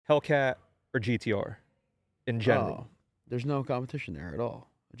Hellcat or GTR in general? Oh, there's no competition there at all.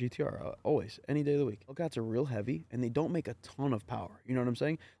 A GTR, always, any day of the week. Hellcats are real heavy, and they don't make a ton of power. You know what I'm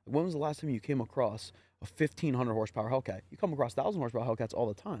saying? When was the last time you came across a 1,500 horsepower Hellcat? You come across 1,000 horsepower Hellcats all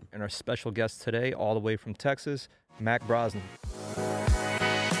the time. And our special guest today, all the way from Texas, Mac Brosnan.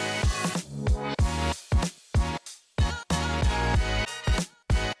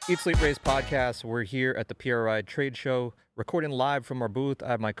 Eat, Sleep, Race podcast. We're here at the PRI Trade Show, recording live from our booth. I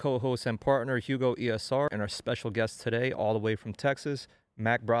have my co-host and partner, Hugo ESR, and our special guest today, all the way from Texas,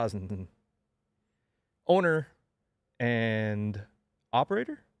 Mac Brosnan. Owner and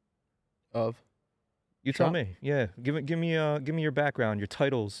operator Of You tell me. Yeah, give me your background, your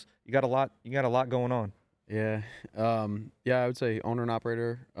titles. You got a lot going on. Yeah, I would say owner and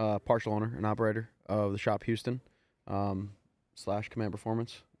operator, partial owner and operator of the shop Houston, / Command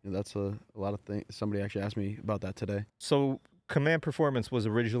Performance. That's a lot of things. Somebody actually asked me about that today. So Command Performance was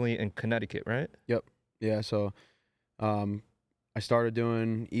originally in Connecticut, right? Yep. Yeah. So, I started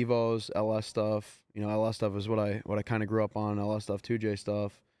doing Evos, LS stuff. LS stuff is what I kind of grew up on. LS stuff, 2J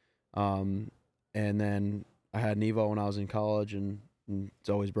stuff. And then I had an Evo when I was in college, and it's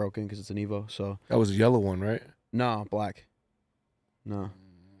always broken because it's an Evo. So that was a yellow one, right? No, black. No.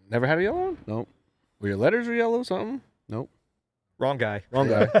 Never had a yellow one? Nope. Were your letters or yellow something? Nope. Wrong guy. Wrong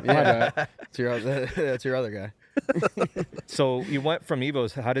guy. Yeah. That's your other guy. So you went from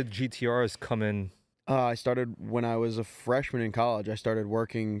Evos. How did GTRs come in? I started when I was a freshman in college. I started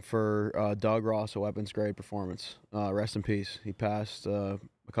working for Doug Ross at Weapons Grade Performance. Rest in peace. He passed a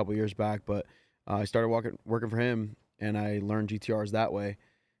couple years back, but I started working for him, and I learned GTRs that way.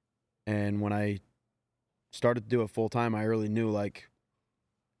 And when I started to do it full time, I really knew like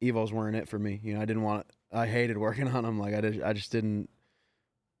Evos weren't it for me. I hated working on them. Like I didn't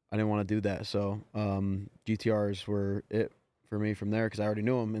want to do that. So GTRs were it for me from there because I already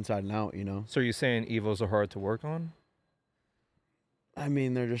knew them inside and out. So you're saying Evos are hard to work on? I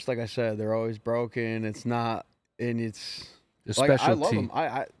mean, they're just like I said. They're always broken. It's not, and it's The like specialty. I love them.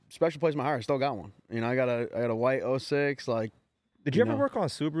 I special place in my heart. I still got one. I got a white 06. Like, Did you ever work on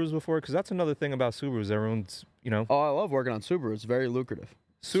Subarus before? Because that's another thing about Subarus. Everyone's, Oh, I love working on Subaru. It's very lucrative.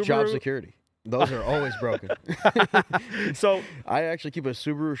 It's Subaru job security. Those are always broken. So I actually keep a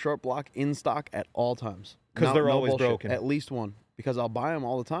Subaru short block in stock at all times because they're always bullshit. broken. At least one, because I'll buy them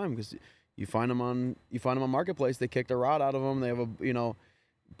all the time. Because you find them on Marketplace. They kick the rod out of them. They have a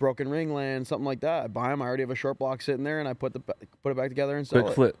broken ringland, something like that. I buy them. I already have a short block sitting there, and I put it back together and sell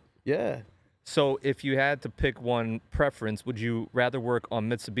Quick it. flip. Yeah. So if you had to pick one preference, would you rather work on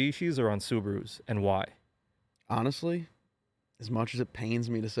Mitsubishis or on Subarus, and why? Honestly, as much as it pains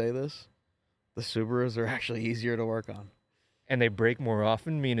me to say this, the Subarus are actually easier to work on. And they break more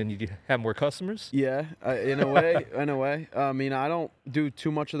often, meaning you have more customers? Yeah, in a way. I mean, I don't do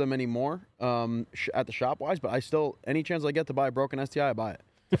too much of them anymore at the shop-wise, but I still, any chance I get to buy a broken STI, I buy it.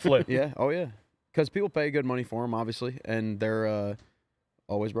 To flip. Yeah, oh yeah. Because people pay good money for them, obviously, and they're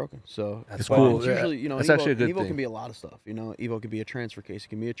always broken. So That's but cool. It's usually, That's Evo, actually a good Evo thing. can be a lot of stuff. Evo can be a transfer case. It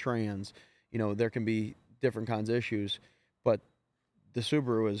can be a trans. There can be different kinds of issues. But the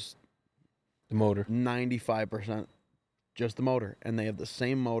Subaru is The motor. 95% just the motor, and they have the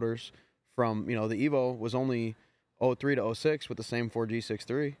same motors from the Evo was only 03 to 06 with the same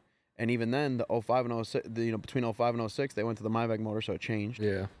 4G63, and even then the 05 and 06, between 05 and 06 they went to the Myvec motor, so it changed.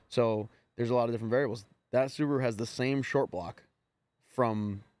 Yeah. So there's a lot of different variables. That Subaru has the same short block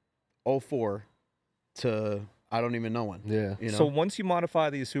from 04 to I don't even know when. Yeah. So once you modify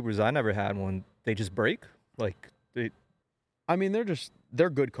these Subarus, I never had one. They just break? I mean, they're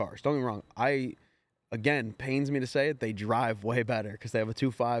good cars. Don't get me wrong. Again, pains me to say it, they drive way better because they have a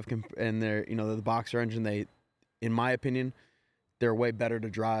 2.5 and they're the boxer engine. They, in my opinion, they're way better to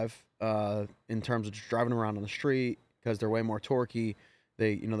drive in terms of just driving around on the street because they're way more torquey.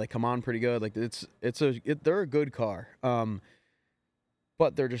 They they come on pretty good. Like they're a good car,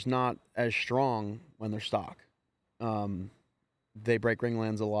 but they're just not as strong when they're stock. They break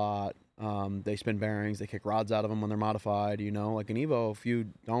ringlands a lot. They spin bearings. They kick rods out of them when they're modified. Like an Evo, if you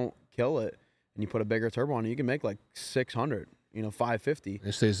don't kill it and you put a bigger turbo on it, you can make like 600, 550.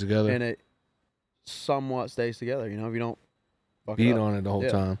 It stays together. And it somewhat stays together, if you don't fuck Beat it up. on it the whole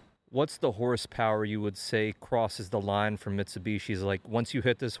time. What's the horsepower you would say crosses the line for Mitsubishi's? Like, once you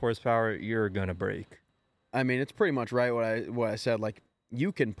hit this horsepower, you're going to break. I mean, it's pretty much right what I said. Like,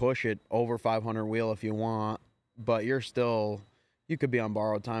 you can push it over 500 wheel if you want, but you could be on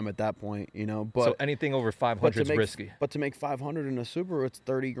borrowed time at that point, But so anything over 500 is risky. But to make 500 in a Subaru, it's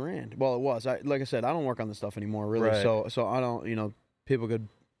 $30,000. Well, it was. Like I said, I don't work on this stuff anymore, really. Right. So I don't.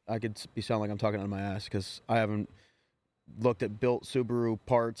 I could be sounding like I'm talking out of my ass because I haven't looked at built Subaru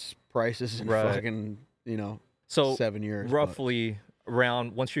parts prices in Right. fucking, So 7 years. but- roughly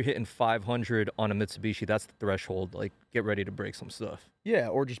around once you're hitting 500 on a Mitsubishi, that's the threshold. Like, get ready to break some stuff. Yeah,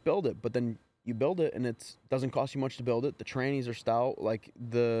 or just build it. But then you build it, and it doesn't cost you much to build it. The trannies are stout. Like,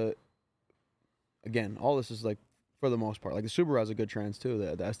 again, all this is, like, for the most part. Like, the Subaru has a good trans, too.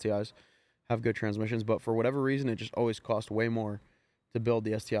 The STIs have good transmissions. But for whatever reason, it just always cost way more to build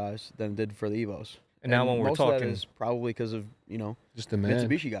the STIs than it did for the Evos. And now when we're most of that talking- is probably because of, Just the man.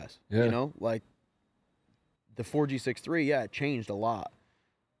 Mitsubishi guys. Yeah. Like, the 4G63, yeah, it changed a lot.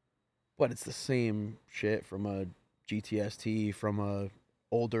 But it's the same shit from a GTST, from a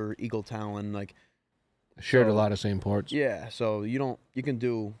older Eagle Talon. Like, Shared a So- lot of same parts. yeah, so you can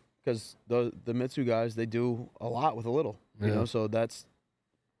do, because the Mitsu guys, they do a lot with a little, Yeah. so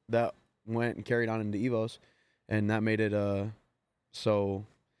that went and carried on into Evos, and that made it so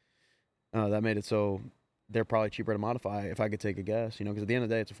they're probably cheaper to modify, if I could take a guess, because at the end of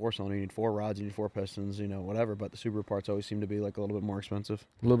the day, it's a 4-cylinder. You need 4 rods, you need 4 pistons, whatever. But the Subaru parts always seem to be like a little bit more expensive.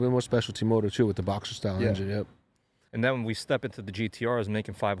 A little bit more specialty motor too with the boxer style Yeah. engine. Yep. And then when we step into the GTRs,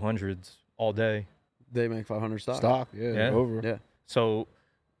 making 500s all day. They make 500 stock. Stock. Yeah. Yeah. Over. Yeah. So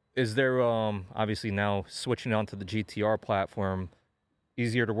is there, obviously now switching onto the GTR platform,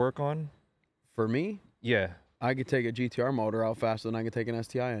 easier to work on? For me, Yeah. I could take a GTR motor out faster than I could take an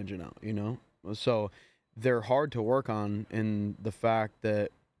STI engine out, So they're hard to work on in the fact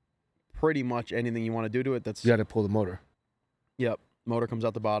that pretty much anything you want to do to it, that's, You got to pull the motor. yep, motor comes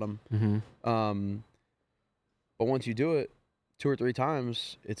out the bottom. Mm-hmm. But once you do it 2 or 3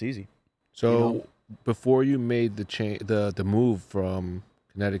 times, it's easy. So before you made the move from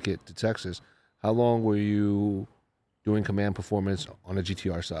Connecticut to Texas, how long were you doing command performance on the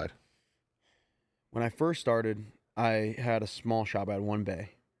GTR side? When I first started, I had a small shop. I had 1 bay.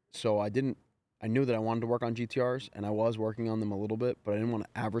 So I knew that I wanted to work on GTRs, and I was working on them a little bit, but I didn't want to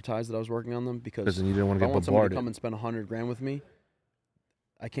advertise that I was working on them, because Because then you didn't want if to I get want somebody to bombarded. come and spend $100,000 with me,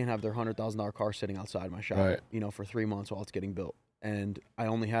 I can't have their $100,000 car sitting outside my shop, Right. For 3 months while it's getting built. And I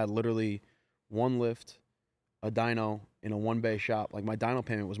only had literally 1 lift, a dyno in a 1 bay shop. Like, my dyno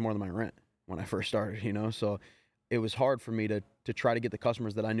payment was more than my rent when I first started, So it was hard for me to try to get the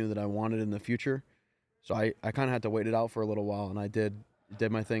customers that I knew that I wanted in the future. So I kind of had to wait it out for a little while, and I did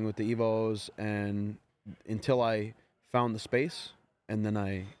my thing with the Evos, and until I found the space, and then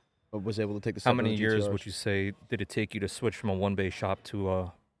I was able to take the. How many years would you say did it take you to switch from a 1-bay shop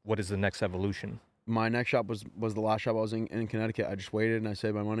to what is the next evolution? My next shop was the last shop I was in Connecticut. I just waited and I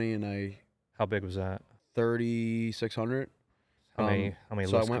saved my money, and How big was that? 3,600. How many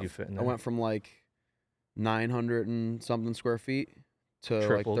so lifts could you fit in there? I went from like 900 and something square feet to like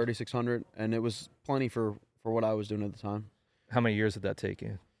Tripled. 3,600, and it was plenty for what I was doing at the time. How many years did that take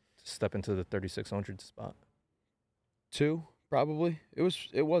you to step into the 3,600 spot? 2 probably.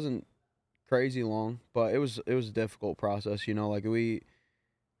 It wasn't crazy long, but it was a difficult process. Like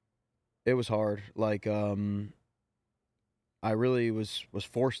it was hard. Like I really was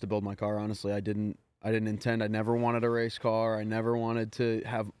forced to build my car. Honestly, I didn't intend. I never wanted a race car. I never wanted to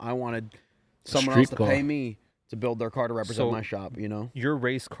have. I wanted someone else to street pay car. me to build their car to represent So- my shop. Your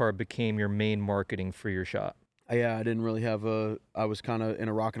race car became your main marketing for your shop. Yeah, I didn't really have I was kind of in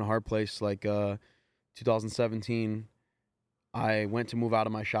a rock and a hard place. Like 2017, I went to move out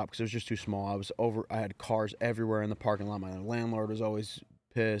of my shop because it was just too small. I had cars everywhere in the parking lot. My landlord was always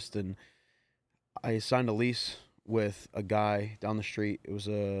pissed, and I signed a lease with a guy down the street. It was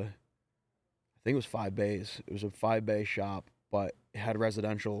I think it was 5 bays. It was a 5-bay shop, but it had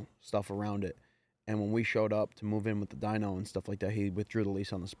residential stuff around it. And when we showed up to move in with the dyno and stuff like that, he withdrew the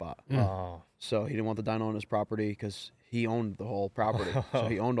lease on the spot. Oh, So he didn't want the dyno on his property because he owned the whole property. So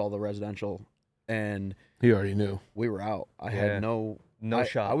he owned all the residential, and He already knew. we were out. I Yeah. had no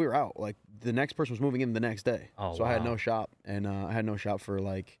shop. we were out. Like, the next person was moving in the next day. Oh, so I had wow. no shop, and I had no shop for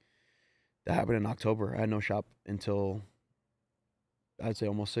like, that happened in October. I had no shop until, I'd say,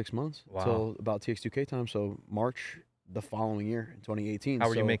 almost 6 months. Wow. Till about TX2K time. So March the following year, in 2018. How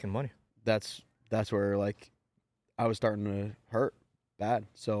were you So making money? That's where, like, I was starting to hurt bad.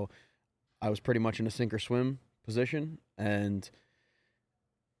 So I was pretty much in a sink or swim position, and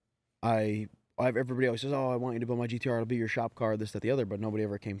everybody always says, "Oh, I want you to build my GTR. It'll be your shop car, this, that, the other," but nobody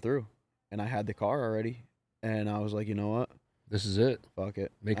ever came through. And I had the car already, and I was like, you know what? This is it. Fuck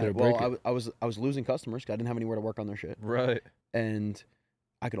it. Make it or break it. I was losing customers because I didn't have anywhere to work on their shit, Right. and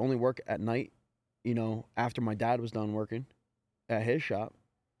I could only work at night, after my dad was done working at his shop,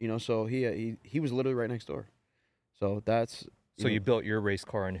 So he was literally right next door. So that's. So you built your race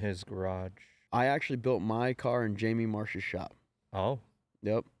car in his garage. I actually built my car in Jamie Marsh's shop. Oh,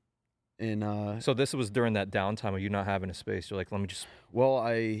 Yep. in So this was during that downtime of you not having a space. You're like, let me just. well,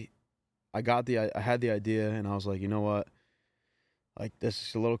 I had the idea, and I was like, you know what, like this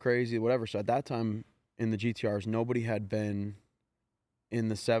is a little crazy, whatever. So at that time in the GTRs, nobody had been in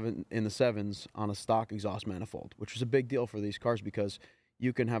the sevens on a stock exhaust manifold, which was a big deal for these cars because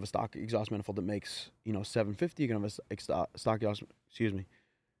you can have a stock exhaust manifold that makes 750. You can have a stock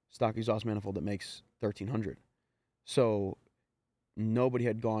exhaust manifold that makes 1300. So nobody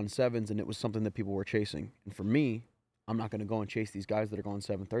had gone sevens, and it was something that people were chasing. And for me, I'm not going to go and chase these guys that are going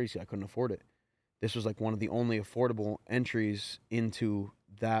 730. I couldn't afford it. This was like one of the only affordable entries into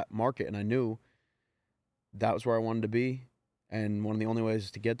that market, and I knew that was where I wanted to be. And one of the only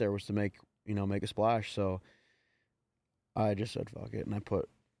ways to get there was to make a splash. So I just said fuck it, and I put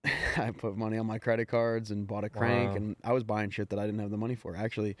money on my credit cards and bought a crank. Wow. And I was buying shit that I didn't have the money for.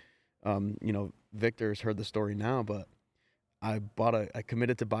 Actually, Victor's heard the story now, but I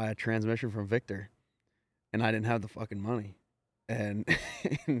committed to buy a transmission from Victor, and I didn't have the fucking money. And,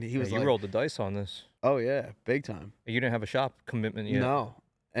 and he was you like, rolled the dice on this. "Oh yeah, big time." You didn't have a shop commitment yet. No,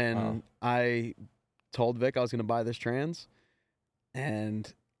 and Wow. I told Vic I was going to buy this trans,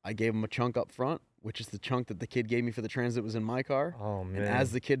 and I gave him a chunk up front, which is the chunk that the kid gave me for the trans that was in my car. Oh man. And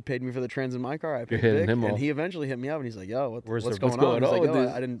as the kid paid me for the trans in my car, I paid hitting Vic, him and off. he eventually hit me up, and he's like, "Yo, what's What's going going on?" He's on like, with "Yo,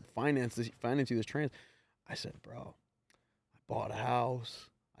 this?" I didn't finance you this trans." I said, "Bro, I bought a house.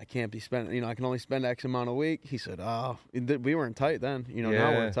 I can't be spending, I can only spend X amount a week." He said, "Oh, we weren't tight then. Now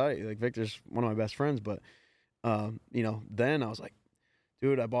Yeah. we're tight. Like Victor's one of my best friends, but then I was like,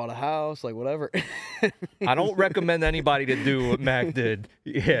 dude, I bought a house, like whatever." I don't recommend anybody to do what Mac did.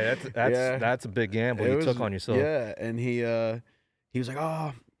 Yeah, that's a big gamble you took on yourself. Yeah, and he was like,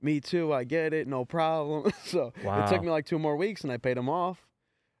 "Oh, me too. I get it, no problem." So Wow. it took me like 2 more weeks, and I paid him off,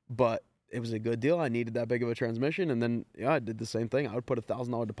 but it was a good deal. I needed that big of a transmission, and then I did the same thing. I would put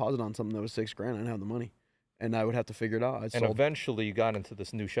 $1,000 deposit on something that was $6,000. I didn't have the money, and I would have to figure it out. And eventually you got into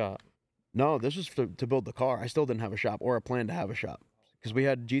this new shop. No, this was to build the car. I still didn't have a shop or a plan to have a shop because we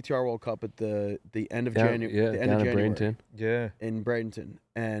had GTR World Cup at the end of January. Yeah, the end down of in January. Bradenton. Yeah. In Bradenton,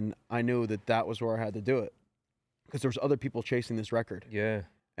 and I knew that was where I had to do it because there was other people chasing this record. Yeah.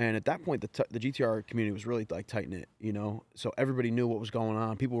 And at that point, the GTR community was really like tight knit, So everybody knew what was going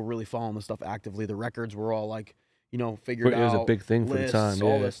on. People were really following the stuff actively. The records were all like, figured out. It was a big thing for the lists, time.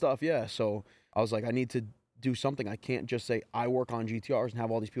 all Yeah. that stuff. Yeah. So I was like, I need to do something. I can't just say I work on GTRs and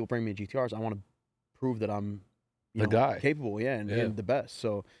have all these people bring me GTRs. I want to prove that I'm The guy. capable. Yeah, and the best.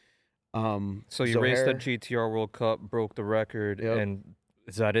 So. So you raced Zohair- the GTR World Cup, broke the record, Yep. and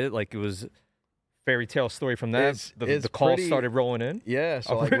is that it? Like it was fairy tale story from that. It's The calls pretty- started rolling in. Yeah,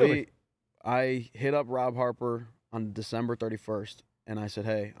 so Oh, like really? I hit up Rob Harper on December 31st, and I said,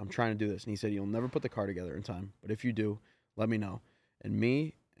 "Hey, I'm trying to do this." And he said, "You'll never put the car together in time, but if you do, let me know." And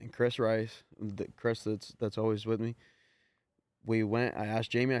me and Chris Rice, Chris that's always with me, we went. I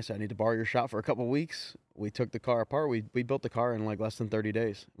asked Jamie. I said, "I need to borrow your shop for a couple weeks." We took the car apart. We built the car in like less than 30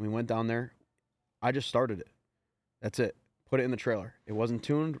 days. We went down there. I just started it. That's it. Put it in the trailer. It wasn't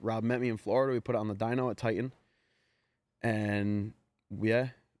tuned. Rob met me in Florida. We put it on the dyno at Titan. And yeah,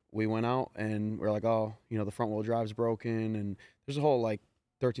 we went out and we're like, oh, the front wheel drive's broken. And there's a whole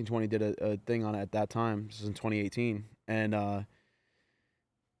 1320 did a thing on it at that time. This is in 2018. And and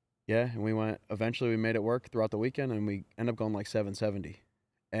eventually we made it work throughout the weekend, and we ended up going 770.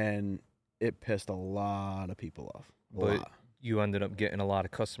 And it pissed a lot of people off. A lot. You ended up getting a lot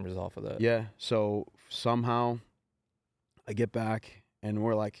of customers off of that. Yeah. So somehow I get back, and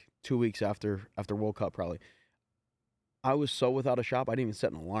we're 2 weeks after World Cup probably. I was so without a shop, I didn't even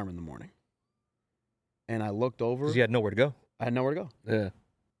set an alarm in the morning. And I looked over. Because you had nowhere to go. I had nowhere to go. Yeah.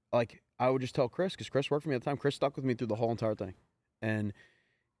 I would just tell Chris, because Chris worked for me at the time. Chris stuck with me through the whole entire thing. And,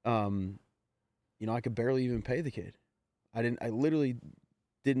 I could barely even pay the kid. I literally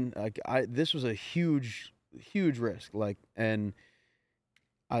didn't, this was a huge, huge risk. And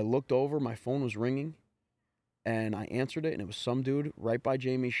I looked over, my phone was ringing, and I answered it, and it was some dude right by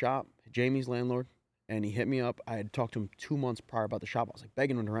Jamie's shop, Jamie's landlord. And he hit me up. I had talked to him 2 months prior about the shop. I was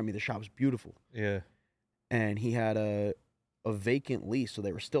begging him to rent me. The shop was beautiful. Yeah. And he had a vacant lease, so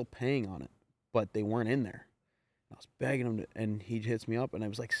they were still paying on it, but they weren't in there. I was begging him, and he hits me up, and it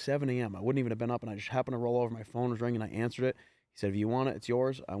was 7 a.m. I wouldn't even have been up, and I just happened to roll over. My phone was ringing. I answered it. He said, "If you want it, it's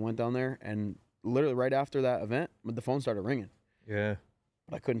yours." I went down there, and literally right after that event, the phone started ringing. Yeah.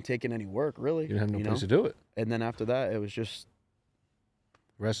 But I couldn't take in any work, really. You didn't have no place to do it. And then after that, it was just...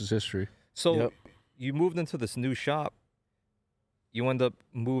 Rest is history. So Yep. you moved into this new shop. You end up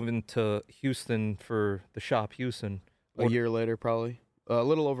moving to Houston for the shop, Houston. A year later, probably. A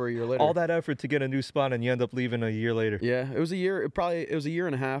little over a year later. All that effort to get a new spot, and you end up leaving a year later. Yeah, it was a year. It was a year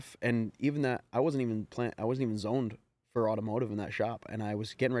and a half, and even that, I wasn't even zoned for automotive in that shop, and I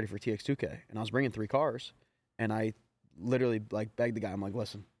was getting ready for TX2K, and I was bringing 3 cars, and I literally like begged the guy. I'm like,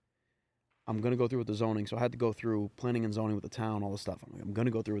 listen, I'm gonna go through with the zoning, so I had to go through planning and zoning with the town, all this stuff. I'm like, I'm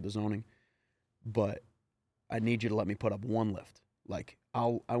gonna go through with the zoning, but I need you to let me put up 1 lift. Like, I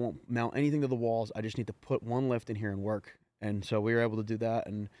won't mount anything to the walls. I just need to put 1 lift in here and work. And so we were able to do that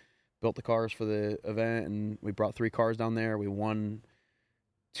and built the cars for the event, and we brought 3 cars down there. We won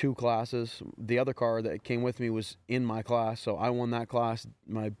 2 classes. The other car that came with me was in my class, so I won that class.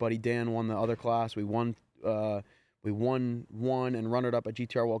 My buddy Dan won the other class. We won one and run it up at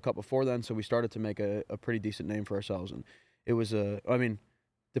GTR World Cup before then, so we started to make a pretty decent name for ourselves. And it was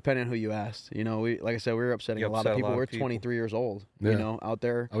depending on who you asked, like I said, we were upsetting a lot of people. We're 23 years old, out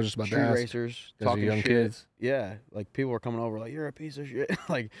there. I was just about street to ask. Racers, Those talking are young shit. kids. Yeah, like people were coming over like, you're a piece of shit.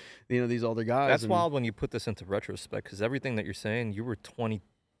 Like, these older guys. That's wild when you put this into retrospect, because everything that you're saying, you were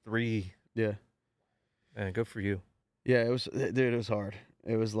 23. Yeah. Man, good for you. Yeah, it was hard.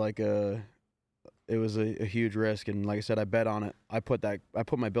 It was like it was a huge risk, and like I said, I bet on it. I put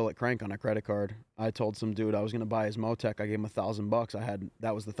my bill at Crank on a credit card. I told some dude I was gonna buy his Motec. I gave him $1,000.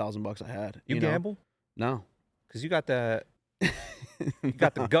 That was the $1,000 I had. You gamble? No, because you got that. You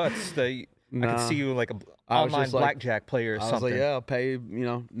got the guts that I could see you like a online blackjack player or something. I was like, yeah, I'll pay.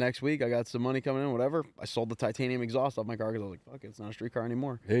 Next week I got some money coming in, whatever. I sold the titanium exhaust off my car because I was like, fuck it, it's not a street car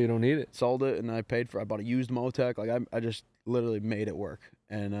anymore. Yeah, you don't need it. Sold it, and I bought a used Motec. Like I just literally made it work.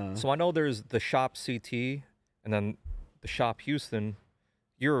 And so I know there's the shop CT and then the shop Houston.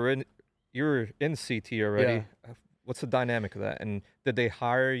 You're in CT already. Yeah. What's the dynamic of that? And did they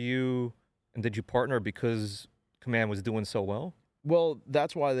hire you, and did you partner because Command was doing so well? Well,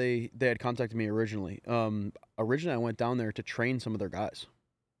 that's why they had contacted me originally. Originally, I went down there to train some of their guys.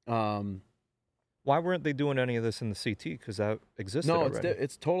 Why weren't they doing any of this in the CT? Because that existed already. No,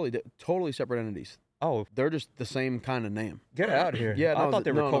 it's totally separate entities. Oh, they're just the same kind of name. Get out of here! Yeah, I thought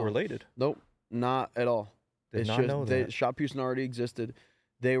they were correlated. Nope, not at all. Did not know that. Shop Houston already existed.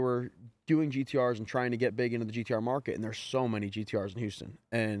 They were doing GTRs and trying to get big into the GTR market, and there's so many GTRs in Houston.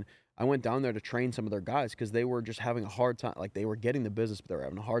 And I went down there to train some of their guys because they were just having a hard time. Like, they were getting the business, but they were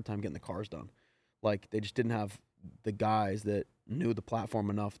having a hard time getting the cars done. Like, they just didn't have the guys that knew the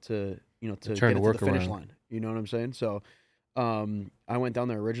platform enough to get it to the finish line. You know what I'm saying? So I went down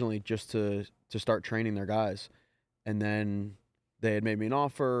there originally just to start training their guys, and then they had made me an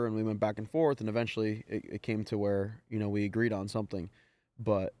offer, and we went back and forth, and eventually it came to where we agreed on something.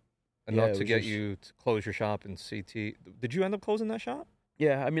 But enough to get you to close your shop in CT. Did you end up closing that shop?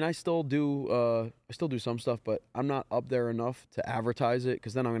 Yeah, I mean, I still do some stuff, but I'm not up there enough to advertise it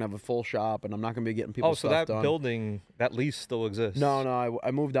because then I'm gonna have a full shop and I'm not gonna be getting people. Oh, so stuff that done. building, that lease still exists? No,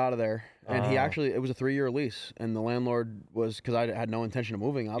 I moved out of there, and it was a 3-year lease, and the landlord was, because I had no intention of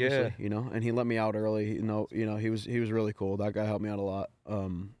moving, obviously, and he let me out early. He was really cool. That guy helped me out a lot.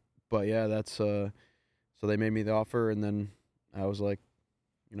 But yeah, that's so they made me the offer, and then I was like,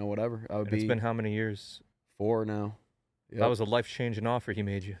 whatever. It's been how many years? 4 now. Yep. That was a life-changing offer he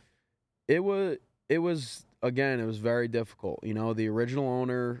made you. It was again, it was very difficult. The original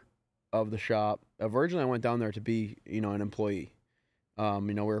owner of the shop, originally I went down there to be, an employee.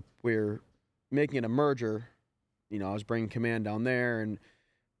 We're making it a merger. I was bringing Command down there and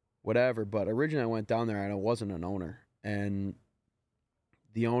whatever, but originally I went down there and I wasn't an owner. And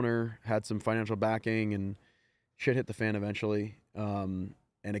the owner had some financial backing and shit hit the fan eventually. And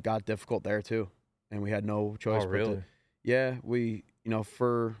it got difficult there too. And we had no choice. Oh, really? Yeah, we,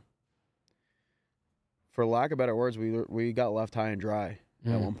 for lack of better words, we got left high and dry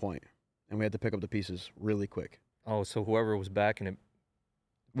at one point, and we had to pick up the pieces really quick. Oh, so whoever was backing it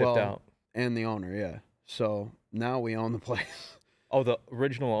dipped out. And the owner, yeah. So now we own the place. Oh, the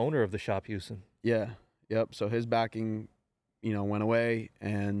original owner of the shop, Houston. Yeah, yep. So his backing, went away,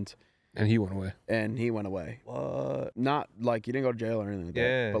 and he went away. And he went away. What? Not like he didn't go to jail or anything like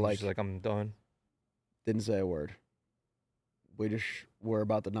that. But like I'm done. Didn't say a word. We just were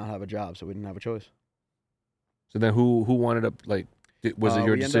about to not have a job, so we didn't have a choice. So then who wanted up, like, was it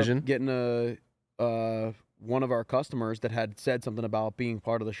your decision? Getting one of our customers that had said something about being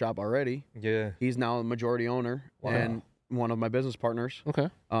part of the shop already. Yeah. He's now a majority owner and one of my business partners. Okay.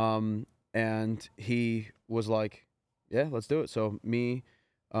 And he was like, yeah, let's do it. So me,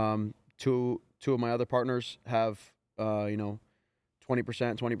 two of my other partners have, 20%,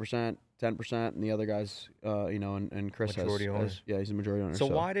 20%. 10%, and the other guys, and Chris majority owner. He's a majority owner. So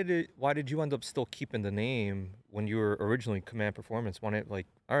why did you end up still keeping the name when you were originally Command Performance? Why not, like,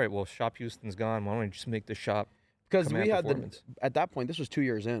 all right, well, Shop Houston's gone. Why don't we just make the shop because Command we had Performance? at that point, this was 2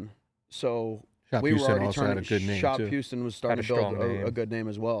 years in, so Shop we were Houston already also had a good name Shop too. Houston was starting Had to a build strong name. a good name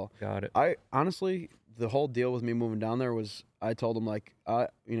as well. Got it. I honestly, the whole deal with me moving down there was I told him like,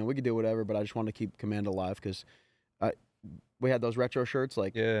 we could do whatever, but I just wanted to keep Command alive because we had those retro shirts.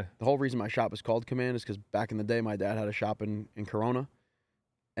 Like Yeah. the whole reason my shop is called Command is because back in the day, my dad had a shop in Corona,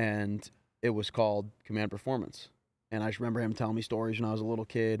 and it was called Command Performance. And I just remember him telling me stories when I was a little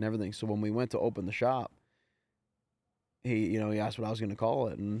kid and everything. So when we went to open the shop, he asked what I was going to call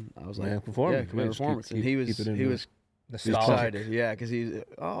it, and I was Command like, Performance. yeah, Command Just Performance. keep And he was it Nostalgic. excited, yeah, because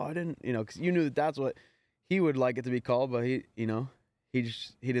I didn't, because you knew that's what he would like it to be called, but he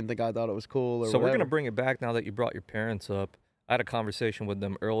didn't think I thought it was cool or So we're whatever. gonna bring it back now that you brought your parents up. I had a conversation with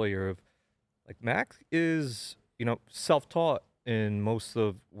them earlier of like Mac is self-taught in most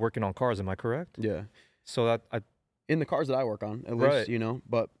of working on cars. Am I correct? Yeah, So that in the cars that I work on, at Right. least,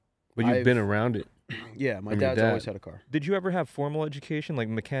 but But you've been I've- around it. yeah, my From your dad's dad. always had a car. did you ever have formal education like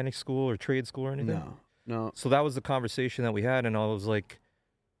mechanic school or trade school or anything? No. So that was the conversation that we had, and I was like,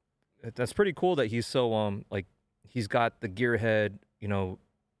 "That's pretty cool that he's so like he's got the gearhead,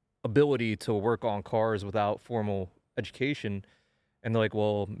 ability to work on cars without formal education." And they're like,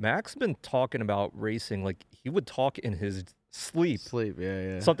 "Well, Mac's been talking about racing. Like he would talk in his sleep. Sleep,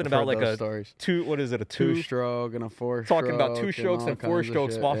 yeah. Something I've about heard like those a stories. What is it? A two Two-stroke and a four-stroke. talking about two strokes all and four kinds of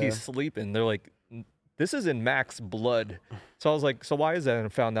strokes shit, while yeah. he's sleeping. They're like, this is in Mac's blood. So I was like, so why is that? And I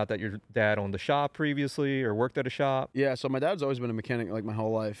found out that your dad owned the shop previously or worked at a shop. Yeah, so my dad's always been a mechanic like my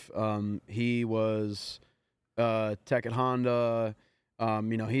whole life. He was tech at Honda.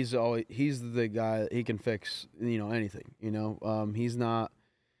 He's the guy. He can fix anything. He's not.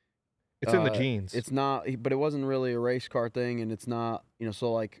 It's in the genes. It's not, but it wasn't really a race car thing, and it's not.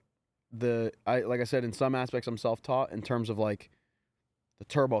 So like like I said, in some aspects I'm self-taught in terms of like the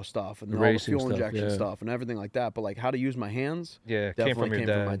turbo stuff and The all the racing fuel stuff, injection yeah. stuff and everything like that. But like how to use my hands, Yeah, definitely came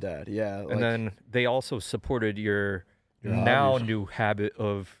from my your dad. dad. Yeah, And then they also supported your now hobbies. new habit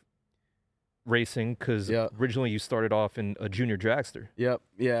of racing because Yeah. originally you started off in a junior dragster. Yep.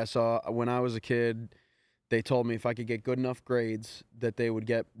 Yeah. So when I was a kid, they told me if I could get good enough grades that they would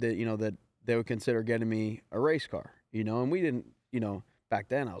that they would consider getting me a race car. And we didn't. Back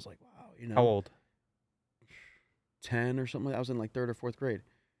then I was like, wow. How old? 10 or something. I was in like 3rd or 4th grade. It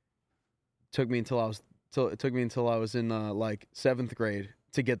took me until I was in like 7th grade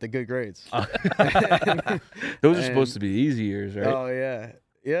to get the good grades. Those are supposed to be easy years, right? Oh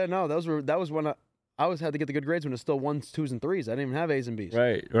yeah. No, that was when I had to get the good grades when it's still 1s, 2s, and 3s. I didn't even have A's and B's.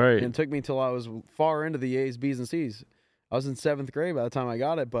 Right. And it took me until I was far into the A's, B's, and C's. I was in 7th grade by the time I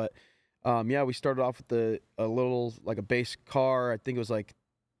got it, but we started off with a little like a base car. I think it was like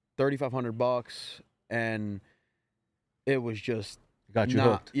 $3,500, and it was just Got you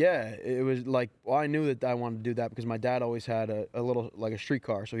hooked. Yeah, it was like, I knew that I wanted to do that because my dad always had a little, like a street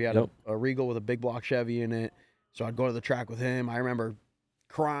car. So he had a Regal with a big block Chevy in it. So I'd go to the track with him. I remember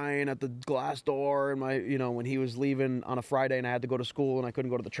crying at the glass door and when he was leaving on a Friday and I had to go to school and I couldn't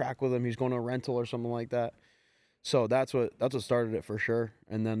go to the track with him. He was going to a rental or something like that. So that's what started it for sure.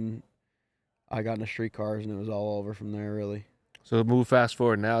 And then I got into street cars and it was all over from there, really. So move fast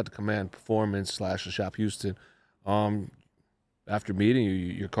forward now to Command Performance / the Shop Houston. After meeting you,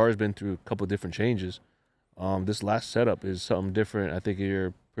 your car's been through a couple of different changes. This last setup is something different. I think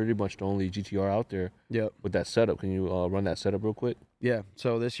you're pretty much the only GTR out there Yep. with that setup. Can you run that setup real quick? Yeah.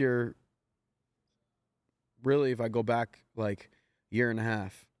 So this year, really, if I go back like year and a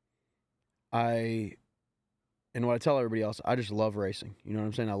half, and what I tell everybody else, I just love racing. You know what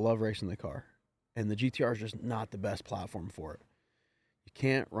I'm saying? I love racing the car. And the GTR is just not the best platform for it. You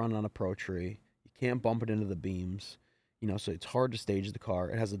can't run on a pro tree. You can't bump it into the beams. So it's hard to stage the car.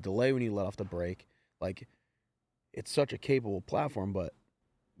 It has a delay when you let off the brake. Like, it's such a capable platform, but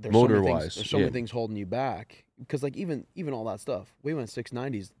there's so many things holding you back. Because like even all that stuff, we went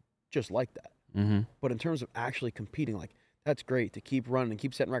 690s just like that. Mm-hmm. But in terms of actually competing, like that's great to keep running and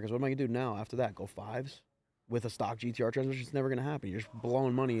keep setting records. What am I gonna do now after that? Go 5s with a stock GTR transmission? It's never gonna happen. You're just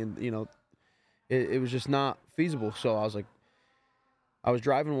blowing money, and it was just not feasible. So I was like, I was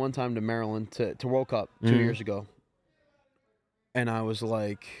driving one time to Maryland to World Cup 2 years ago, and I was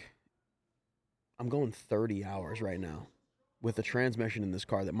like, I'm going 30 hours right now with a transmission in this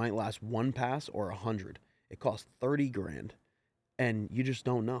car that might last 1 pass or 100. It costs $30,000, and you just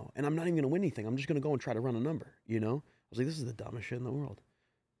don't know. And I'm not even going to win anything. I'm just going to go and try to run a number, I was like, this is the dumbest shit in the world.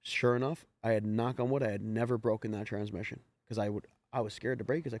 Sure enough, I had, knock on wood, I had never broken that transmission because I was scared to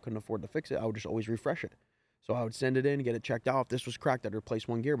break because I couldn't afford to fix it. I would just always refresh it. So I would send it in, get it checked out. If this was cracked, I'd replace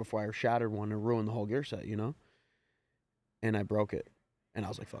one gear before I shattered one and ruined the whole gear set, And I broke it. And I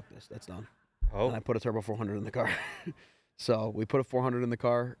was like, fuck this, that's done. and I put a turbo 400 in the car. So we put a 400 in the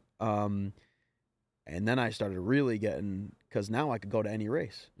car, and then I started really getting, because now I could go to any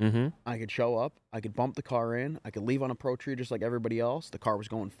race. Mm-hmm. I could show up, I could bump the car in, I could leave on a pro tree just like everybody else. The car was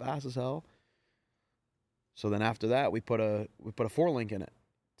going fast as hell. So then after that, we put a 4-link in it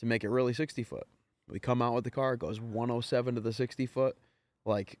to make it really 60-foot. We come out with the car, it goes 107 to the 60-foot.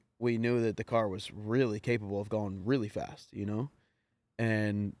 Like, we knew that the car was really capable of going really fast, you know?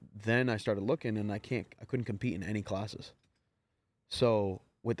 And then I started looking, and I couldn't compete in any classes. So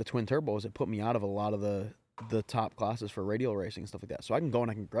with the twin turbos, it put me out of a lot of the top classes for radial racing and stuff like that. So I can go and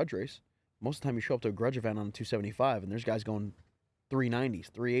I can grudge race. Most of the time you show up to a grudge event on a 275, and there's guys going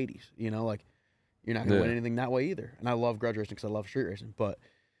 390s, 380s, you know? Like, you're not going to win anything that way either. And I love grudge racing because I love street racing. But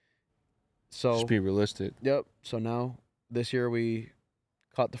so Just be realistic. Yep. So now this year we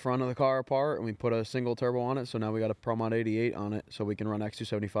cut the front of the car apart and we put a single turbo on it. So now we got a Pro Mod 88 on it so we can run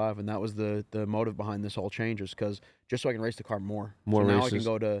X275. And that was the motive behind this whole change, is because just so I can race the car more. More so now races. I can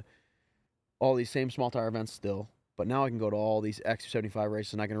go to all these same small tire events still. But now I can go to all these X275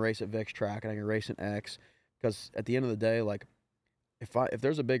 races, and I can race at Vic's track, and I can race in X. Because at the end of the day, like, if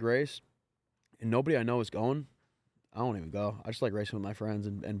there's a big race and nobody I know is going, I don't even go. I just like racing with my friends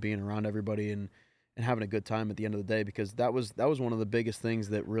and being around everybody and having a good time at the end of the day, because that was one of the biggest things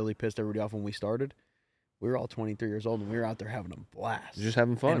that really pissed everybody off when we started. We were all 23 years old, and we were out there having a blast. You're just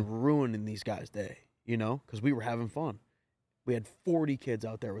having fun. And ruining these guys' day, you know, because we were having fun. We had 40 kids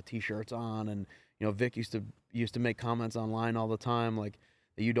out there with T-shirts on, and, you know, Vic used to make comments online all the time, like,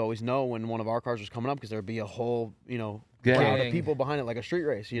 that you'd always know when one of our cars was coming up, because there'd be a whole, you know, crowd of people behind it, like a street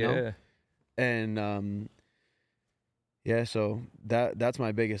race, you know? And, yeah, so that's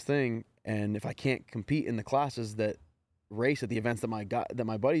my biggest thing. And if I can't compete in the classes that race at the events that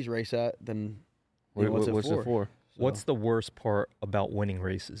my buddies race at, then you know, what's it for? So, What's the worst part about winning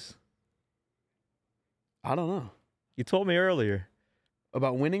races? I don't know. You told me earlier.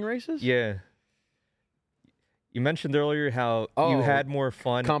 About winning races? Yeah. You mentioned earlier how you had more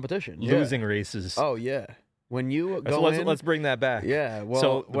fun competition losing races. Oh, yeah. When you go so let's bring that back. Yeah. Well,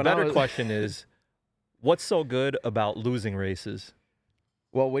 so the better question is, what's so good about losing races?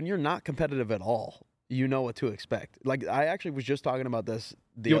 Well, when you're not competitive at all, you know what to expect. Like, I actually was just talking about this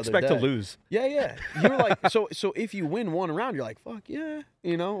the You other expect day. to lose. Yeah. You're like, so if you win one round, you're like, fuck yeah,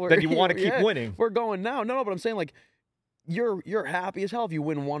 you know. Then you want to keep winning. We're going now. No, but I'm saying, like, you're happy as hell if you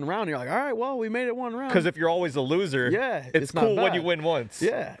win one round. You're like, all right, well, we made it one round. Because if you're always a loser, it's cool when you win once.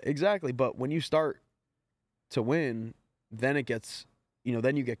 Yeah, exactly. But when you start to win, then it gets, you know,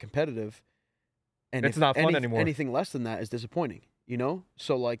 then you get competitive. And it's not fun anymore. Anything less than that is disappointing, you know?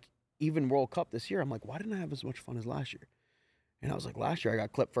 So, like, even World Cup this year, I'm like, why didn't I have as much fun as last year? And I was like, last year I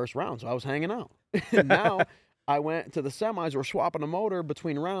got clipped first round, so I was hanging out. And now I went to the semis, we're swapping a motor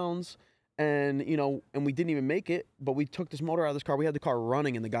between rounds, and, you know, and we didn't even make it, but we took this motor out of this car. We had the car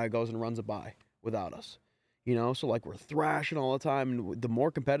running, and the guy goes and runs it by without us, you know? So, like, we're thrashing all the time, and the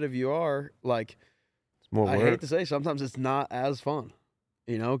more competitive you are, like, it's more work. I hate to say, sometimes it's not as fun,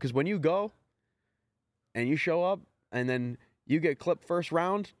 you know? Because when you go and you show up, and then you get clipped first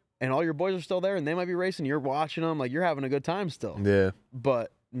round, and all your boys are still there, and they might be racing, you're watching them, like, you're having a good time still. Yeah.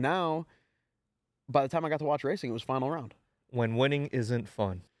 But now, by the time I got to watch racing, it was final round. When winning isn't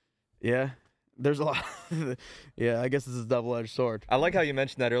fun. Yeah. There's a lot. Yeah, I guess this is a double-edged sword. I like how you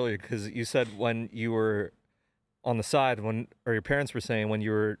mentioned that earlier, because you said when you were on the side, or your parents were saying when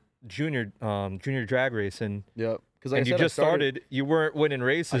you were junior drag racing. Yep. And you just started, you weren't winning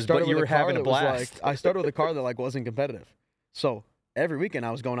races, but you were having a blast. I started with a car that, like, wasn't competitive. So every weekend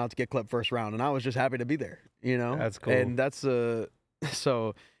I was going out to get clipped first round, and I was just happy to be there, you know? That's cool. And that's,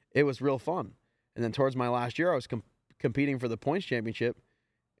 so it was real fun. And then towards my last year, I was competing for the points championship,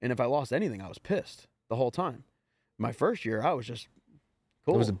 and if I lost anything, I was pissed the whole time. My first year, I was just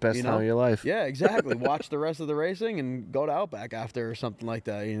cool. It was the best time of your life. Yeah, exactly. Watch the rest of the racing and go to Outback after or something like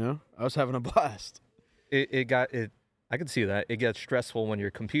that, you know? I was having a blast. I could see that. It gets stressful when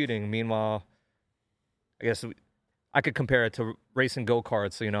you're competing. Meanwhile, I guess I could compare it to racing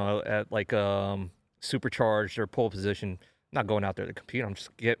go-karts, you know, at like supercharged or pole position. I'm not going out there to compete.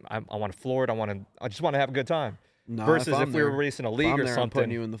 I want to floor it. I just want to have a good time. No, versus if we were racing a league or something. I'm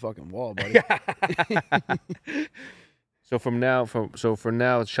putting you in the fucking wall, buddy. So for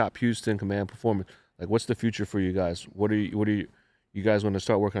now, it's Shop Houston, Command Performance. Like, what's the future for you guys? What are you guys want to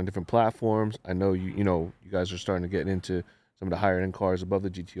start working on different platforms? I know you guys are starting to get into some of the higher end cars above the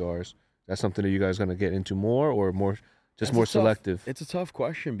GTRs. That's something that you guys going to get into more, or more selective? It's a tough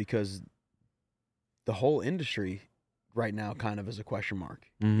question, because the whole industry right now kind of is a question mark.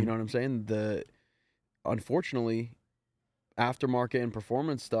 Mm-hmm. You know what I'm saying? Unfortunately, aftermarket and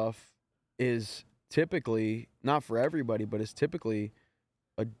performance stuff is typically, not for everybody, but it's typically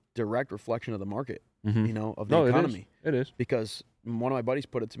a direct reflection of the market, Mhm. of the economy. It is. Because one of my buddies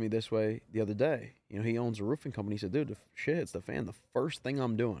put it to me this way the other day. He owns a roofing company. He said, dude, if shit hits the fan, the first thing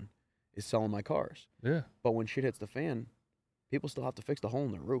I'm doing is selling my cars. Yeah. But when shit hits the fan, people still have to fix the hole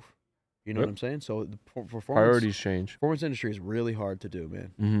in their roof. You know Yep. what I'm saying? So the Priorities change. performance industry is really hard to do,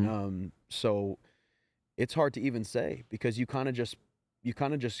 man. Mhm. So it's hard to even say because you kind of just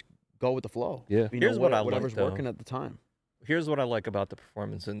go with the flow. Yeah. Here's what I like, whatever's though. working at the time. Here's what I like about the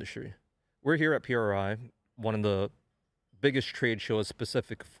performance industry. We're here at PRI, one of the biggest trade shows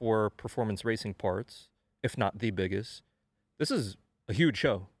specific for performance racing parts, if not the biggest. This is a huge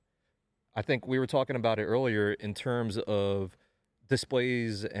show. I think we were talking about it earlier in terms of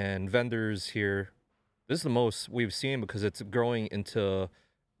displays and vendors here. This is the most we've seen because it's going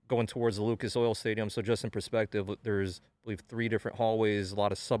towards the Lucas Oil Stadium. So just in perspective, there's, I believe, 3 different hallways, a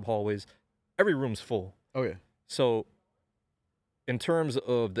lot of sub hallways. Every room's full. Oh yeah. So in terms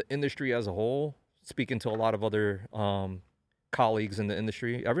of the industry as a whole, speaking to a lot of other colleagues in the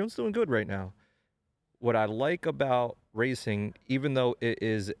industry, everyone's doing good right now. What I like about racing, even though it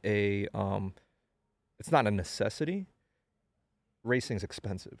is it's not a necessity, racing's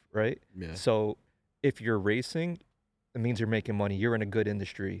expensive, right? Yeah. So if you're racing, it means you're making money. You're in a good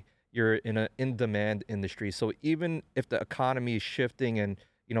industry. You're in an in-demand industry. So even if the economy is shifting and,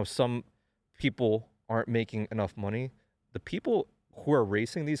 some people aren't making enough money, the people who are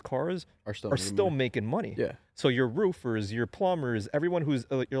racing these cars Are still are making still money. making money. Yeah. So your roofers, your plumbers, everyone who's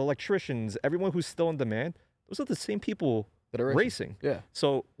your electricians, everyone who's still in demand, those are the same people That are racing. Yeah.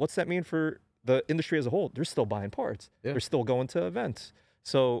 So what's that mean for the industry as a whole? They're still buying parts. Yeah. They're still going to events.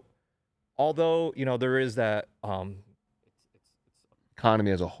 So although, there is that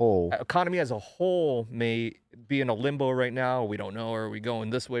Economy as a whole. economy as a whole may be in a limbo right now. We don't know, are we going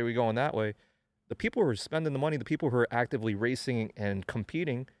this way, are we going that way? The people who are spending the money, the people who are actively racing and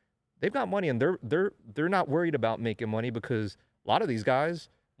competing, they've got money and they're not worried about making money because a lot of these guys,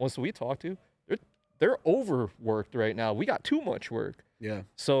 most we talk to, they're overworked right now. We got too much work. Yeah.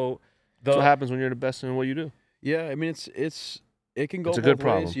 So That's what happens when you're the best in what you do. Yeah. I mean, it can go It's a both good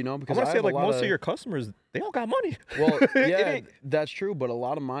ways, problem. because I want to I say have like a lot most of your customers, they all got money. Well, It yeah, ain't- that's true. But a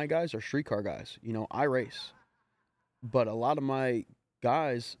lot of my guys are streetcar guys. I race, but a lot of my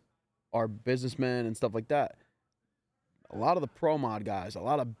guys are businessmen and stuff like that. A lot of the pro mod guys, a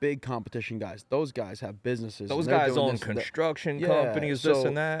lot of big competition guys, those guys have businesses. Those and they're guys doing own this and that. construction Yeah, companies, this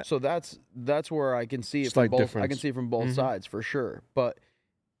and that. So that's where I can see it Slight from both. I difference. can see it from both Mhm. sides for sure. But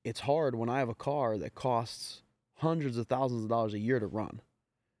it's hard when I have a car that costs hundreds of thousands of dollars a year to run,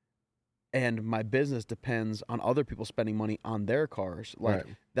 and my business depends on other people spending money on their cars. Like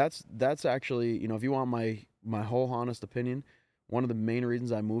Right. that's actually, if you want my whole honest opinion, one of the main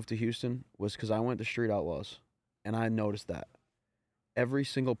reasons I moved to Houston was because I went to Street Outlaws, and I noticed that every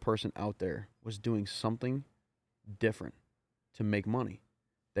single person out there was doing something different to make money.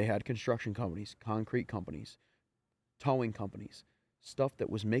 They had construction companies, concrete companies, towing companies, stuff that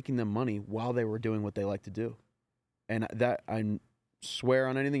was making them money while they were doing what they like to do. And that, I swear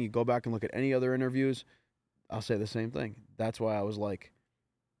on anything, you go back and look at any other interviews, I'll say the same thing. That's why I was like,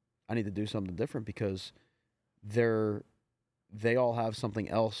 I need to do something different because they all have something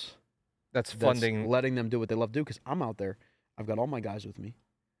else That's that's funding. letting them do what they love to do. Because I'm out there, I've got all my guys with me.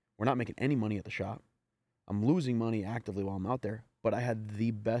 We're not making any money at the shop. I'm losing money actively while I'm out there, but I had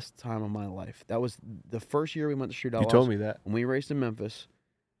the best time of my life. That was the first year we went to Street You Outlaws. told me that. When we raced in Memphis,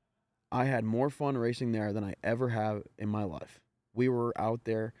 I had more fun racing there than I ever have in my life. We were out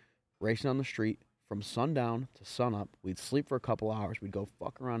there racing on the street from sundown to sunup. We'd sleep for a couple hours. We'd go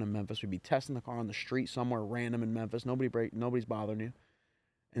fuck around in Memphis. We'd be testing the car on the street somewhere random in Memphis. Nobody's bothering you.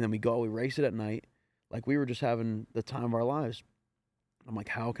 And then we race it at night. Like we were just having the time of our lives. I'm like,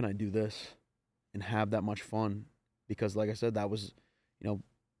 how can I do this and have that much fun? Because like I said, that was,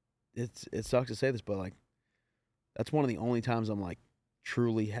 it sucks to say this, but like, that's one of the only times I'm like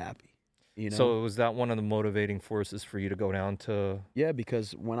truly happy. So was that one of the motivating forces for you to go down to? Yeah,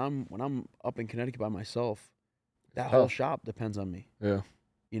 because when I'm up in Connecticut by myself, that It's whole tough. shop depends on me. Yeah.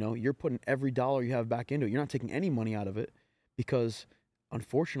 You're putting every dollar you have back into it. You're not taking any money out of it because,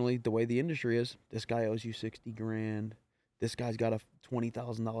 unfortunately, the way the industry is, this guy owes you $60,000. This guy's got a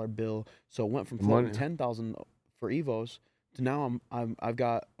 $20,000 bill. So it went from floating $10,000 for Evos to now I've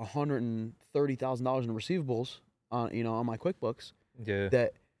got $130,000 in receivables on my QuickBooks. Yeah.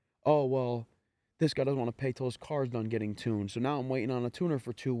 That, oh well, this guy doesn't want to pay till his car's done getting tuned. So now I'm waiting on a tuner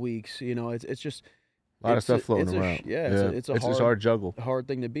for 2 weeks. It's just A lot of stuff floating it's around. it's a It's hard juggle. hard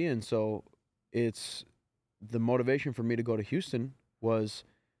thing to be in. So it's the motivation for me to go to Houston was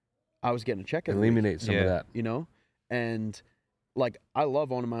I was getting a check every week, eliminate some of that. you know? And like, I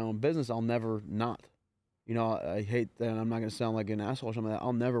love owning my own business. I'll never not. You know, I hate that I'm not going to sound like an asshole or something like that.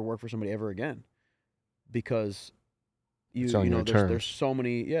 I'll never work for somebody ever again because you know, there's so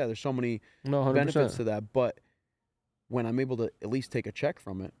many, there's so many benefits to that. But when I'm able to at least take a check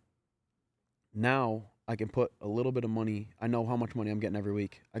from it, now I can put a little bit of money. I know how much money I'm getting every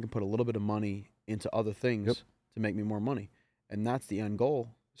week. I can put a little bit of money into other things to make me more money. And that's the end goal.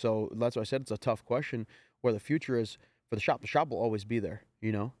 So that's why I said it's a tough question where the future is for the shop. The shop will always be there,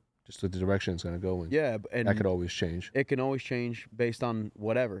 you know? Just the direction it's going to go in. Yeah. And that could always change. It can always change based on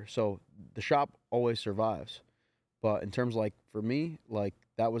whatever. So the shop always survives. But in terms like for me, like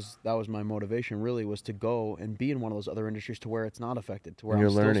that was my motivation really was to go and be in one of those other industries to where it's not affected, to where I'm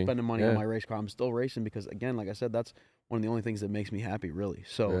still spending money on my race car. I'm still racing because again, like I said, that's one of the only things that makes me happy really.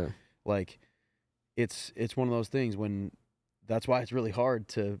 So like it's one of those things when that's why it's really hard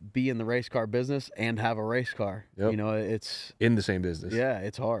to be in the race car business and have a race car. You know, it's in the same business. Yeah,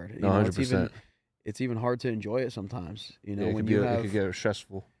 it's hard. You 100%. It's even hard to enjoy it sometimes. You know, when it could get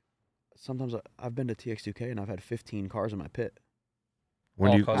stressful. Sometimes I've been to TX2K and I've had 15 cars in my pit.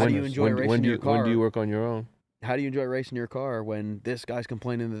 How do you enjoy racing your car? When do you work on your own? How do you enjoy racing your car when this guy's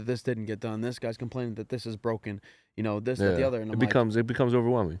complaining that this didn't get done, this guy's complaining that this is broken, you know, this, that, the other, and it becomes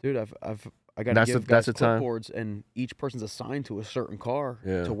overwhelming, dude. I got to give guys clipboards, and each person's assigned to a certain car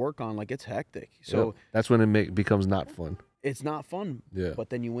to work on. Like it's hectic. So that's when it becomes not fun. It's not fun. Yeah. But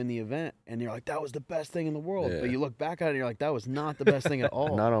then you win the event, and you're like, that was the best thing in the world. But you look back at it, and you're like, that was not the best thing at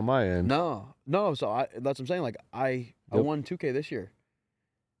all. Not on my end. No. So that's what I'm saying. Like I won 2K this year,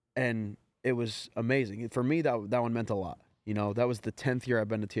 and it was amazing for me. That one meant a lot. You know, that was the 10th year I've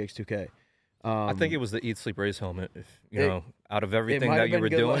been to TX2K. I think it was the Eat Sleep Race helmet. If you know, out of everything that you were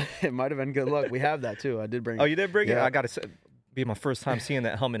doing, it might have been good luck. We have that too. I did bring. Oh, you did bring it. I got to be my first time seeing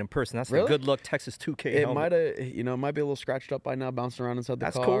that helmet in person. That's the Good Luck Texas 2K it helmet. Might have, you know, it might be a little scratched up by now, bouncing around inside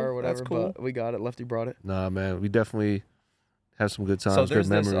the car or whatever. That's cool. But we got it. Lefty brought it. Nah, man, we definitely have some good times. So there's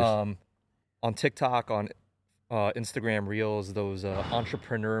good memories. This on TikTok, on Instagram Reels, those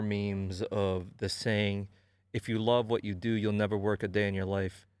entrepreneur memes of the saying, "If you love what you do, you'll never work a day in your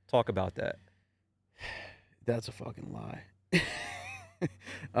life." Talk about that. That's a fucking lie.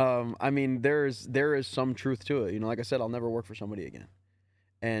 I mean, there is some truth to it. You know, like I said, I'll never work for somebody again.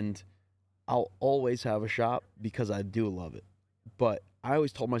 And I'll always have a shop because I do love it. But I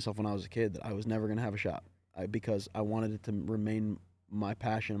always told myself when I was a kid that I was never going to have a shop because I wanted it to remain my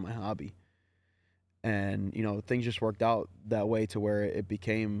passion and my hobby. And, you know, things just worked out that way to where it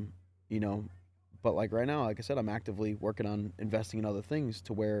became, you know, but like right now, like I said, I'm actively working on investing in other things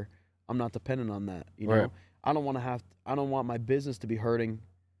to where I'm not dependent on that. You know, I don't want my business to be hurting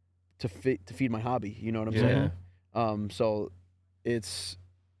to feed my hobby. You know what I'm saying? So it's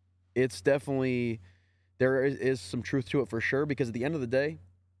definitely, there is some truth to it for sure, because at the end of the day,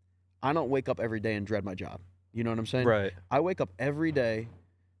 I don't wake up every day and dread my job. You know what I'm saying? Right. I wake up every day,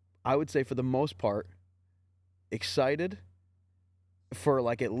 I would say for the most part, excited for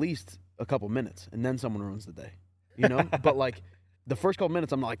like at least a couple minutes, and then someone ruins the day. You know? But like the first couple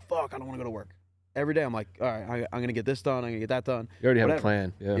minutes, I'm like, fuck, I don't want to go to work. Every day I'm like, all right, I'm going to get this done. I'm going to get that done. You already have a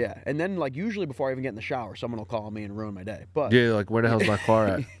plan. Yeah. Yeah. And then like usually before I even get in the shower, someone will call me and ruin my day. But yeah, like where the hell's my car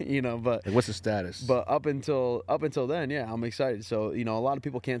at? You know, but like, what's the status? But up until then, yeah, I'm excited. So, you know, a lot of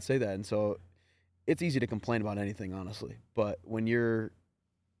people can't say that. And so it's easy to complain about anything, honestly. But when you're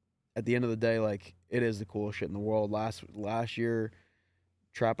at the end of the day, like it is the coolest shit in the world. Last year,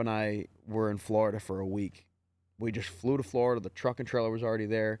 Trap and I were in Florida for a week. We just flew to Florida. The truck and trailer was already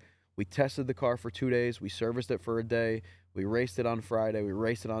there. We tested the car for 2 days. We serviced it for a day. We raced it on Friday. We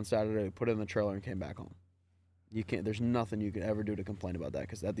raced it on Saturday. We put it in the trailer and came back home. There's nothing you could ever do to complain about that,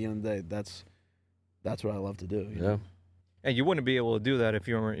 because at the end of the day, that's what I love to do. You know? And you wouldn't be able to do that if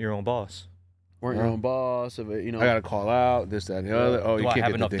you weren't your own boss. Weren't your own boss. You know, I got to call out this, that, and the other. Oh, you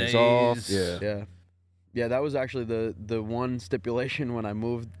can't get the things off. Yeah, that was actually the one stipulation when I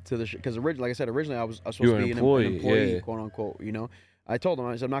moved to the because like I said, originally I was supposed to be an employee, quote unquote. You know, I told them,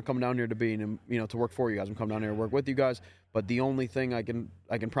 I said, I'm not coming down here to be to work for you guys. I'm coming down here to work with you guys. But the only thing I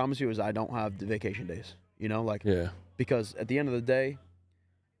can promise you is I don't have the vacation days. You know, because at the end of the day,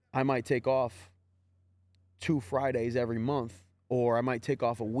 I might take off 2 Fridays every month, or I might take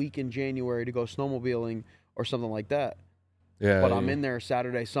off a week in January to go snowmobiling or something like that. Yeah, but I'm in there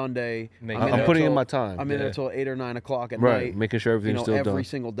Saturday, Sunday. I'm putting in my time. I'm in there till 8 or 9 o'clock at night. Making sure everything's still done. Every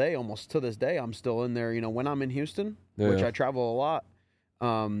single day, almost to this day, I'm still in there. You know, when I'm in Houston, which I travel a lot,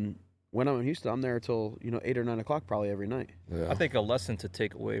 when I'm in Houston, I'm there till 8 or 9 o'clock probably every night. Yeah. I think a lesson to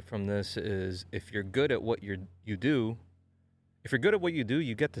take away from this is if you're good at what you do, if you're good at what you do,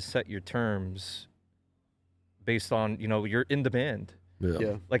 you get to set your terms based on, you're in demand.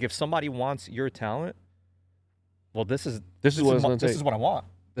 Yeah. Like if somebody wants your talent, well, this is what it's gonna this take. is what I want.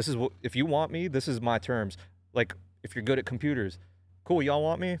 This is what, if you want me, this is my terms. Like if you're good at computers, cool, y'all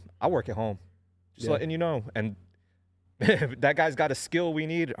want me? I work at home. Just letting you know. And that guy's got a skill we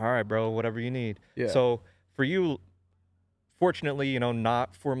need. All right, bro, whatever you need. Yeah. So for you, fortunately,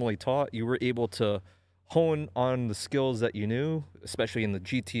 not formally taught, you were able to hone on the skills that you knew, especially in the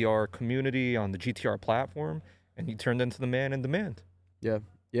GTR community, on the GTR platform, and you turned into the man in demand. Yeah.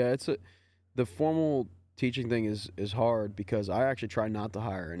 The formal teaching thing is hard because I actually try not to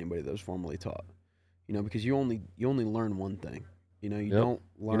hire anybody that was formally taught. Because you only learn one thing. You don't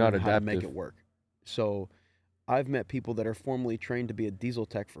learn how to make it work. So I've met people that are formally trained to be a diesel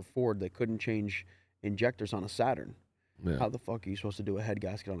tech for Ford that couldn't change injectors on a Saturn. Yeah. How the fuck are you supposed to do a head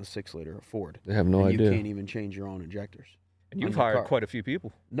gasket on a 6-liter of Ford? They have no idea. You can't even change your own injectors. And you've hired quite a few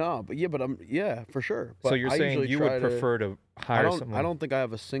people. No, but for sure. But so you're saying you would prefer to hire someone? I don't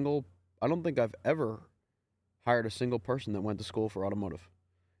think I've ever hired a single person that went to school for automotive.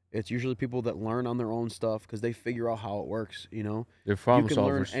 It's usually people that learn on their own stuff because they figure out how it works. They're problem you can solvers.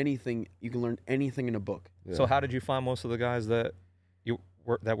 learn anything. You can learn anything in a book. Yeah. So how did you find most of the guys that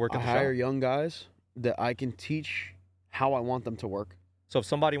work at the shop? I hire young guys that I can teach how I want them to work. So if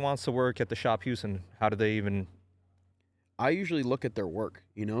somebody wants to work at the shop Houston, how do they even? I usually look at their work.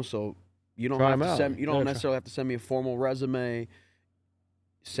 So you don't have to send. You don't necessarily have to send me a formal resume.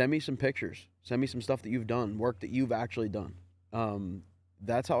 Send me some pictures. Send me some stuff that you've done, work that you've actually done.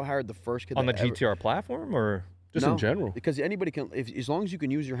 That's how I hired the first kid. On the GTR platform or just in general? Because anybody can, as long as you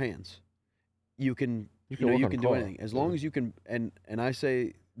can use your hands, you can do anything. As long as you can, and I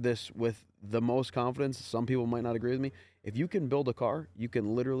say this with the most confidence, some people might not agree with me. If you can build a car, you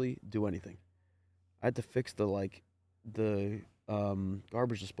can literally do anything. I had to fix the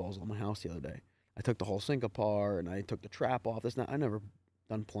garbage disposal in my house the other day. I took the whole sink apart and I took the trap off. I never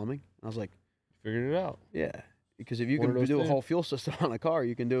done plumbing. I was like, figured it out. Yeah. Because if you can do a whole fuel system on a car,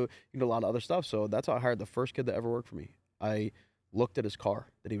 you can do a lot of other stuff. So that's how I hired the first kid that ever worked for me. I looked at his car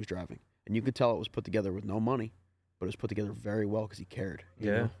that he was driving, and you could tell it was put together with no money, but it was put together very well because he cared.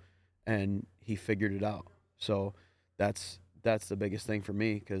 You know? And he figured it out. So that's the biggest thing for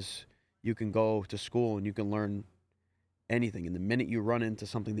me, because you can go to school and you can learn anything, and the minute you run into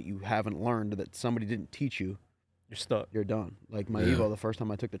something that you haven't learned, that somebody didn't teach you, you're stuck. You're done. Like my Evo, the first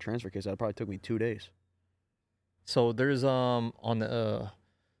time I took the transfer case, that probably took me 2 days. So there's on the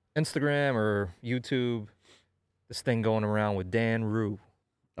Instagram or YouTube this thing going around with Dan Rue.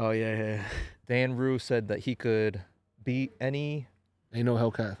 Oh yeah. Dan Rue said that he could beat any. Ain't no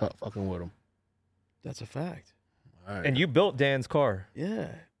Hellcat fucking with him. That's a fact. All right. And you built Dan's car. Yeah.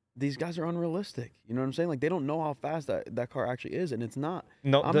 These guys are unrealistic. You know what I'm saying? Like, they don't know how fast that car actually is, and it's not.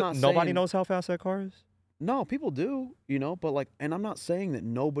 Nobody knows how fast that car is? No, people do, but like, and I'm not saying that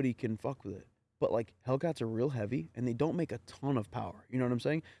nobody can fuck with it. But like, Hellcats are real heavy, and they don't make a ton of power. You know what I'm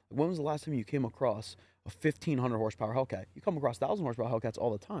saying? Like, when was the last time you came across a 1,500 horsepower Hellcat? You come across 1,000 horsepower Hellcats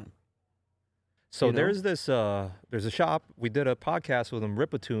all the time. So there's this, there's a shop. We did a podcast with him,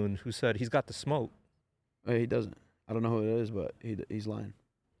 Ripatoon, who said he's got the smoke. He doesn't. I don't know who it is, but he's lying.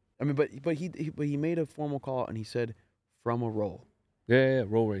 I mean, but he made a formal call, and he said from a roll. Yeah,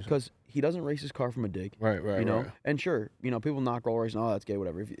 roll racing. Because he doesn't race his car from a dig. Right. Right. And sure, people knock roll racing. Oh, that's gay,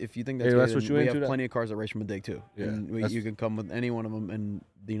 whatever. If you think that's gay, then we have plenty of cars that race from a dig too. Yeah. And you can come with any one of them, and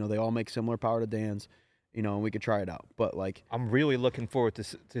they all make similar power to Dan's. And we could try it out. But like, I'm really looking forward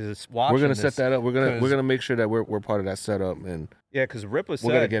to this watching. We're gonna set that up. We're gonna make sure that we're part of that setup. And yeah, because Ripa said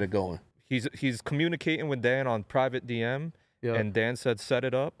we're gonna get it going. He's communicating with Dan on private DM. Yeah. And Dan said, set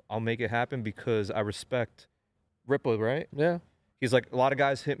it up. I'll make it happen because I respect Ripa, right? Yeah. He's like, a lot of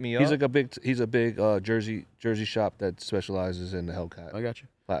guys hit me up. He's a big Jersey shop that specializes in the Hellcat. I got you.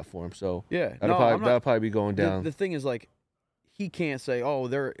 Platform. So yeah, that'll probably be going down. The thing is, like, he can't say, oh,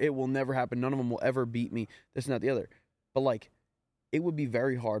 it will never happen. None of them will ever beat me. This and that, the other. But like, it would be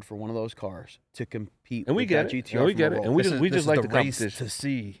very hard for one of those cars to compete. And we get it. GTR and we get it. And we just like the competition to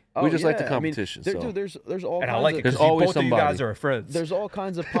see. We just like the competition. I mean, there's all. And kinds I like of, it because always both of you guys are friends. There's all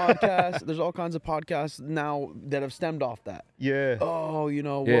kinds of podcasts. There's all kinds of podcasts now that have stemmed off that. Yeah. Oh,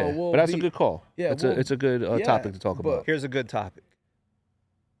 yeah. But that's a good call. Yeah. It's a good topic to talk about. Here's a good topic.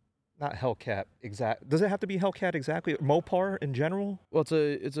 Not Hellcat exact. Does it have to be Hellcat exactly? Mopar in general? Well, it's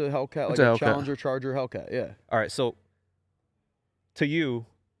a Hellcat, like a Challenger Charger Hellcat. Yeah. All right. So, to you,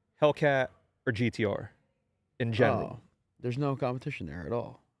 Hellcat or GTR in general? There's no competition there at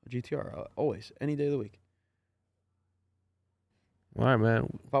all. A GTR, always, any day of the week. All right,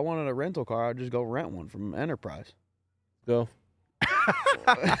 man. If I wanted a rental car, I'd just go rent one from Enterprise. Go.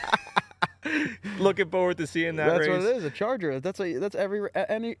 Looking forward to seeing that That's race. what it is. A Charger. That's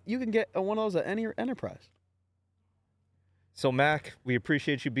any. You can get one of those at any enterprise. So, Mac, we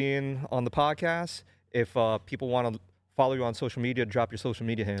appreciate you being on the podcast. If people want to follow you on social media, drop your social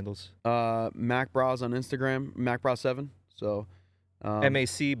media handles. Mac Bros on Instagram, MacBros7. So,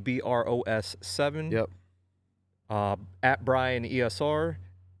 MacBros7. Yep. At Brian ESR.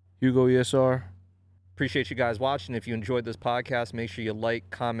 Hugo ESR. Appreciate you guys watching. If you enjoyed this podcast, make sure you like,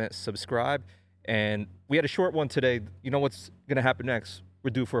 comment, subscribe. And we had a short one today. You know what's going to happen next?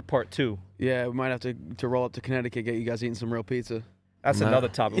 We're due for a part 2. Yeah, we might have to roll up to Connecticut, get you guys eating some real pizza. That's another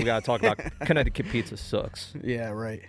topic we got to talk about. Connecticut pizza sucks. Yeah, right.